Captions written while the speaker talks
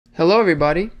Hello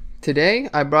everybody. Today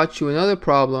I brought you another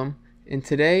problem, and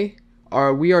today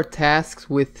we are tasked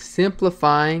with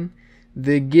simplifying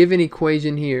the given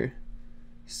equation here.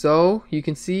 So you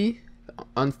can see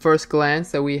on first glance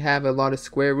that we have a lot of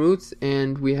square roots,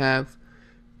 and we have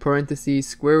parentheses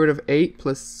square root of 8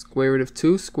 plus square root of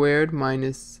 2 squared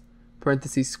minus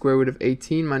parentheses square root of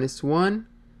 18 minus 1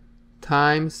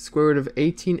 times square root of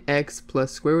 18x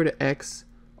plus square root of x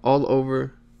all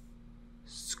over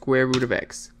square root of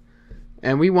x.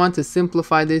 And we want to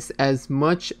simplify this as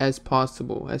much as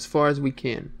possible, as far as we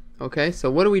can. Okay,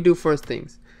 so what do we do first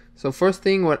things? So first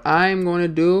thing, what I'm going to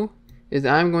do is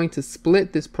I'm going to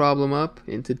split this problem up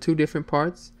into two different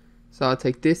parts. So I'll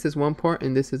take this as one part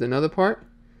and this is another part.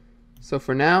 So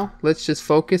for now, let's just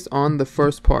focus on the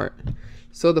first part.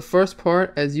 So the first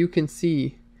part, as you can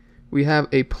see, we have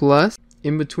a plus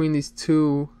in between these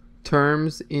two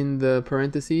terms in the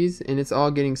parentheses, and it's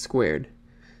all getting squared.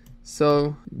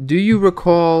 So do you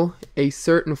recall a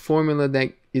certain formula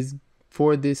that is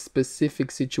for this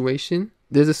specific situation?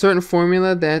 There's a certain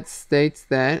formula that states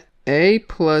that a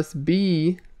plus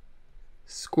b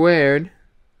squared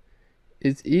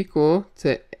is equal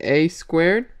to a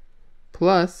squared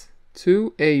plus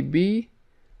 2ab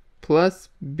plus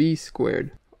b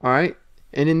squared. Alright,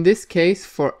 and in this case,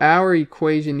 for our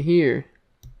equation here,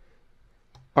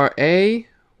 our a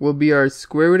will be our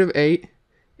square root of 8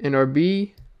 and our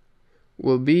b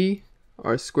will be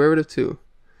our square root of 2.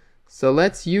 So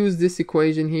let's use this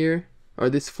equation here,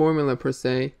 or this formula per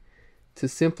se, to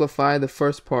simplify the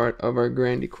first part of our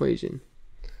grand equation.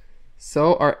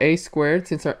 So our a squared,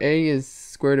 since our a is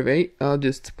square root of 8, I'll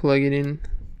just plug it in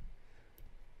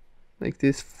like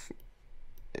this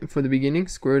for the beginning,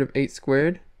 square root of 8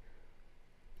 squared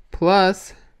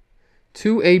plus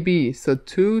 2ab. So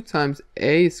 2 times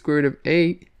a is square root of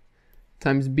 8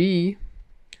 times b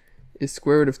is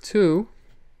square root of 2,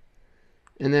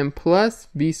 and then plus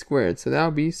b squared. So that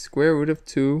will be square root of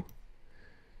 2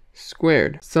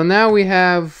 squared. So now we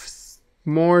have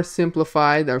more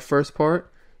simplified our first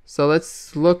part. So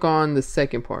let's look on the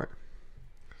second part.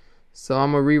 So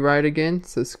I'm going to rewrite again.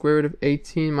 So square root of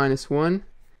 18 minus 1.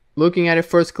 Looking at it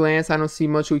first glance, I don't see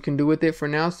much we can do with it for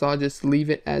now, so I'll just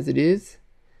leave it as it is.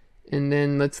 And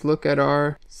then let's look at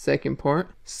our second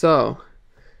part. So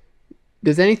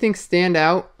does anything stand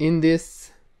out in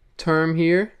this term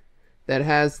here that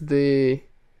has the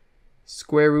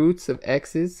square roots of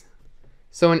x's?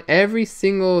 So in every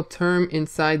single term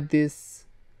inside this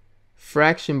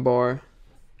fraction bar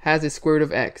has a square root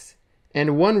of x.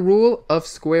 And one rule of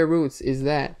square roots is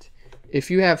that if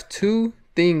you have two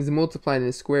things multiplied in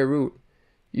a square root,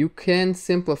 you can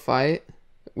simplify it,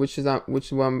 which is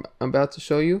what I'm about to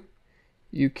show you.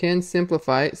 You can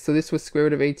simplify it. So this was square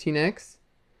root of 18x.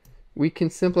 We can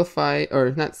simplify,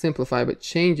 or not simplify, but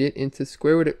change it into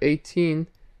square root of 18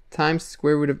 times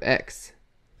square root of x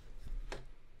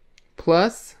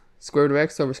plus square root of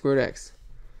x over square root of x.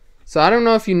 So I don't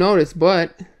know if you noticed,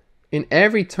 but in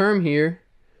every term here,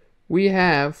 we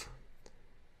have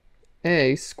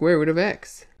a square root of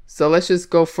x. So let's just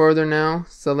go further now.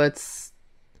 So let's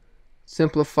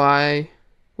simplify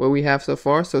what we have so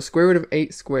far. So square root of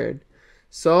 8 squared.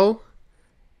 So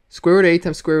square root of 8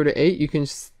 times square root of 8, you can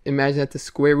just imagine that the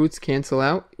square roots cancel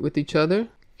out with each other.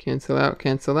 Cancel out,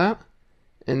 cancel out.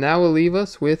 And that will leave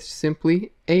us with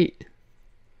simply 8.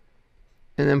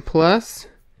 And then plus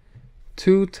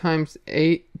 2 times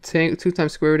 8, 2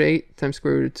 times square root of 8 times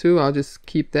square root of 2. I'll just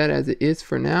keep that as it is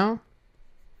for now.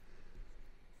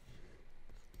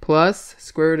 Plus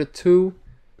square root of 2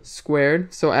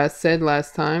 squared. So as said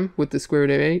last time with the square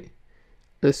root of 8,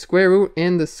 the square root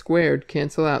and the squared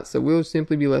cancel out. So we'll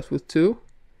simply be left with 2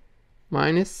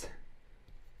 minus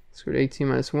square root of 18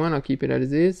 minus 1. I'll keep it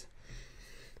as it is.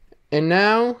 And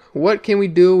now, what can we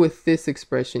do with this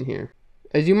expression here?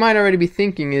 As you might already be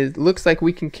thinking, it looks like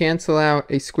we can cancel out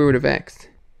a square root of x.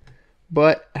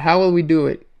 But how will we do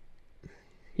it?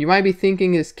 You might be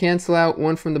thinking is cancel out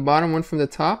one from the bottom, one from the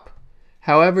top.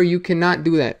 However, you cannot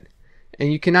do that.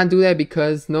 And you cannot do that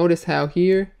because notice how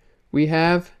here we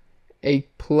have a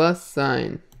plus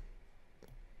sign.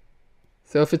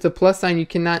 So if it's a plus sign, you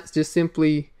cannot just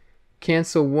simply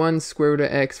cancel one square root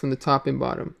of x from the top and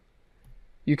bottom.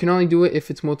 You can only do it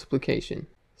if it's multiplication.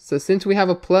 So since we have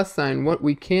a plus sign, what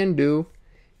we can do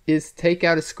is take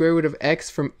out a square root of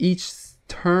x from each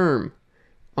term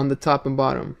on the top and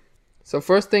bottom. So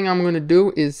first thing I'm going to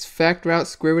do is factor out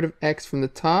square root of x from the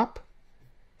top.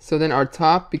 So then our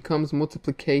top becomes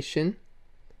multiplication.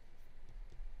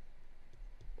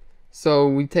 So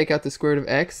we take out the square root of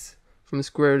x from the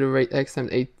square root of x times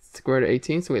 8 square root of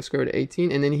 18. So we have square root of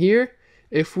 18. And then here,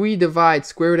 if we divide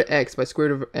square root of x by square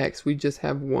root of x, we just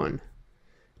have 1.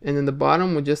 And then the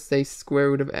bottom will just say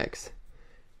square root of x.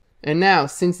 And now,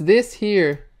 since this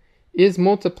here is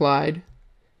multiplied,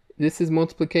 this is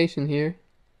multiplication here,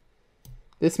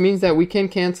 this means that we can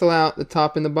cancel out the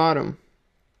top and the bottom.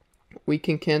 We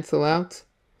can cancel out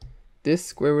this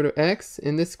square root of x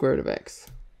and this square root of x.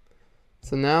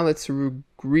 So now let's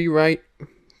rewrite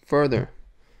further.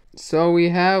 So we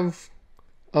have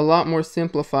a lot more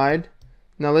simplified.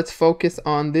 Now let's focus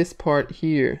on this part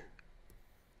here.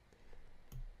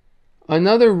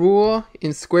 Another rule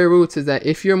in square roots is that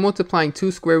if you're multiplying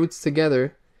two square roots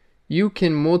together, you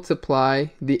can multiply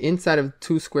the inside of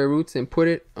two square roots and put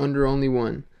it under only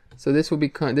one. So this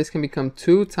can become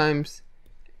 2 times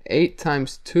 8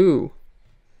 times 2.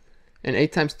 And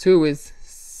 8 times 2 is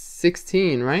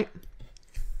 16, right?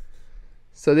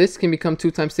 So this can become 2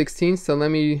 times 16. So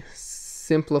let me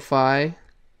simplify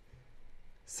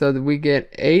so that we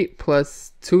get 8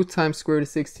 plus 2 times square root of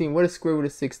 16. What is square root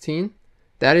of 16?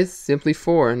 That is simply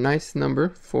 4. Nice number.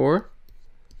 4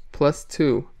 plus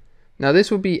 2. Now this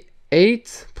would be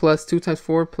 8 plus 2 times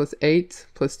 4 plus 8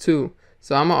 plus 2.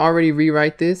 So I'm going to already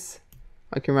rewrite this.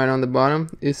 I can write on the bottom.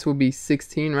 This will be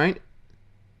 16, right?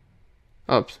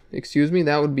 Oh, excuse me.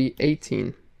 That would be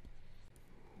 18.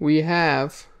 We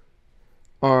have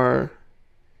our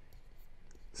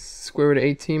square root of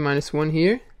 18 minus 1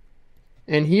 here.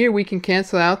 And here we can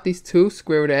cancel out these two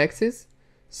square root of x's.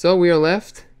 So we are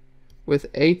left with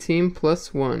 18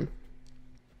 plus 1.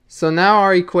 So now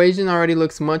our equation already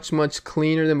looks much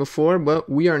cleaner than before, but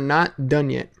we are not done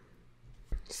yet.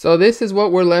 So this is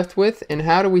what we're left with, and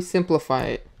how do we simplify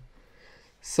it?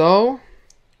 So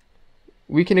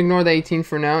we can ignore the 18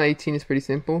 for now. 18 is pretty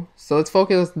simple. So let's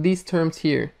focus on these terms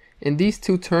here. And these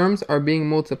two terms are being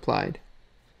multiplied.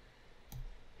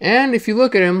 And if you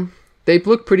look at them, they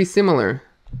look pretty similar.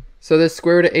 So there's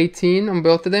square root of 18 on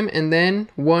both of them, and then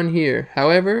 1 here.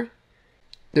 However,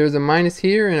 there's a minus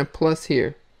here and a plus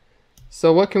here.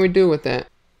 So what can we do with that?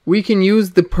 We can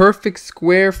use the perfect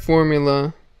square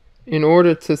formula in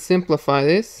order to simplify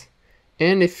this.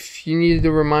 And if you needed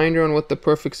a reminder on what the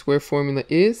perfect square formula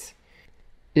is,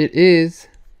 it is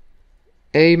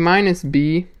a minus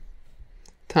b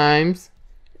times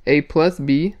a plus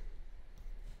b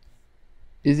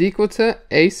is equal to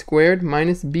a squared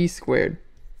minus b squared.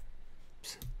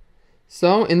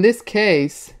 So in this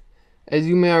case, as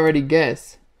you may already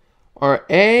guess, our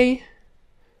a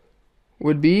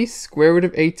would be square root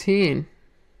of 18.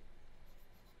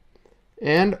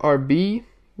 And our b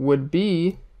would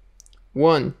be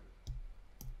 1.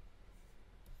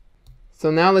 So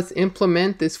now let's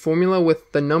implement this formula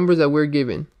with the numbers that we're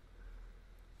given.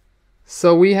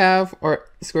 So we have our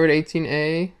square root of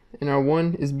 18a and our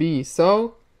 1 is b.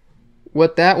 So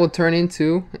what that will turn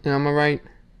into, and I'm going to write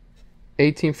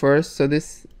 18 first. So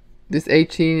this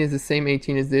 18 is the same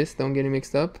 18 as this. Don't get it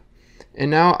mixed up. And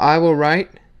now I will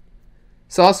write.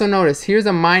 So also notice, here's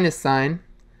a minus sign.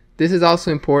 This is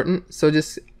also important. So I'm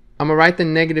going to write the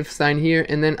negative sign here,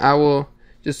 and then I will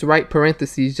just write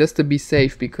parentheses just to be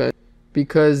safe,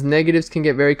 because negatives can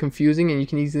get very confusing and you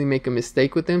can easily make a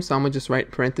mistake with them. So I'm going to just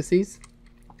write parentheses.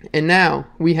 And now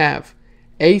we have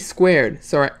a squared.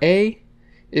 So our a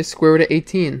is square root of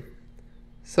 18.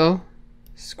 So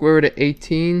square root of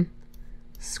 18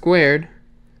 squared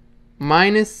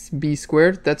minus b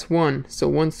squared, that's 1. So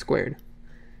 1 squared.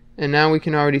 And now we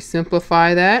can already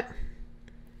simplify that.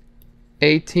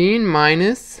 18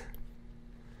 minus,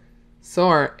 so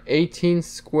our 18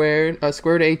 squared,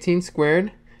 square root of 18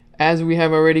 squared, as we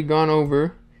have already gone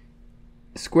over,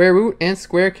 square root and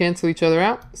square cancel each other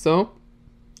out. So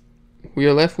we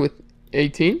are left with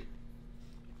 18.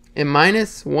 And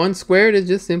minus 1 squared is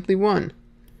just simply 1.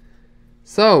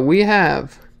 So we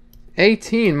have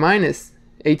 18 minus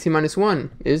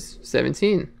 1 is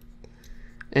 17.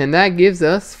 And that gives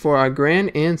us for our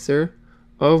grand answer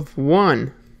of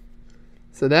 1.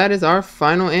 So that is our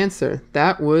final answer.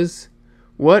 That was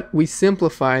what we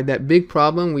simplified, that big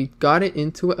problem. We got it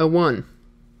into a 1.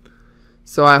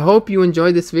 So I hope you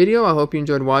enjoyed this video. I hope you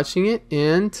enjoyed watching it.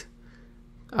 And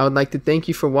I would like to thank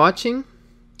you for watching.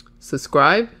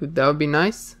 Subscribe, that would be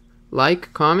nice.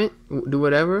 Like, comment, do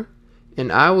whatever.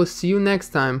 And I will see you next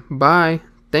time. Bye.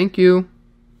 Thank you.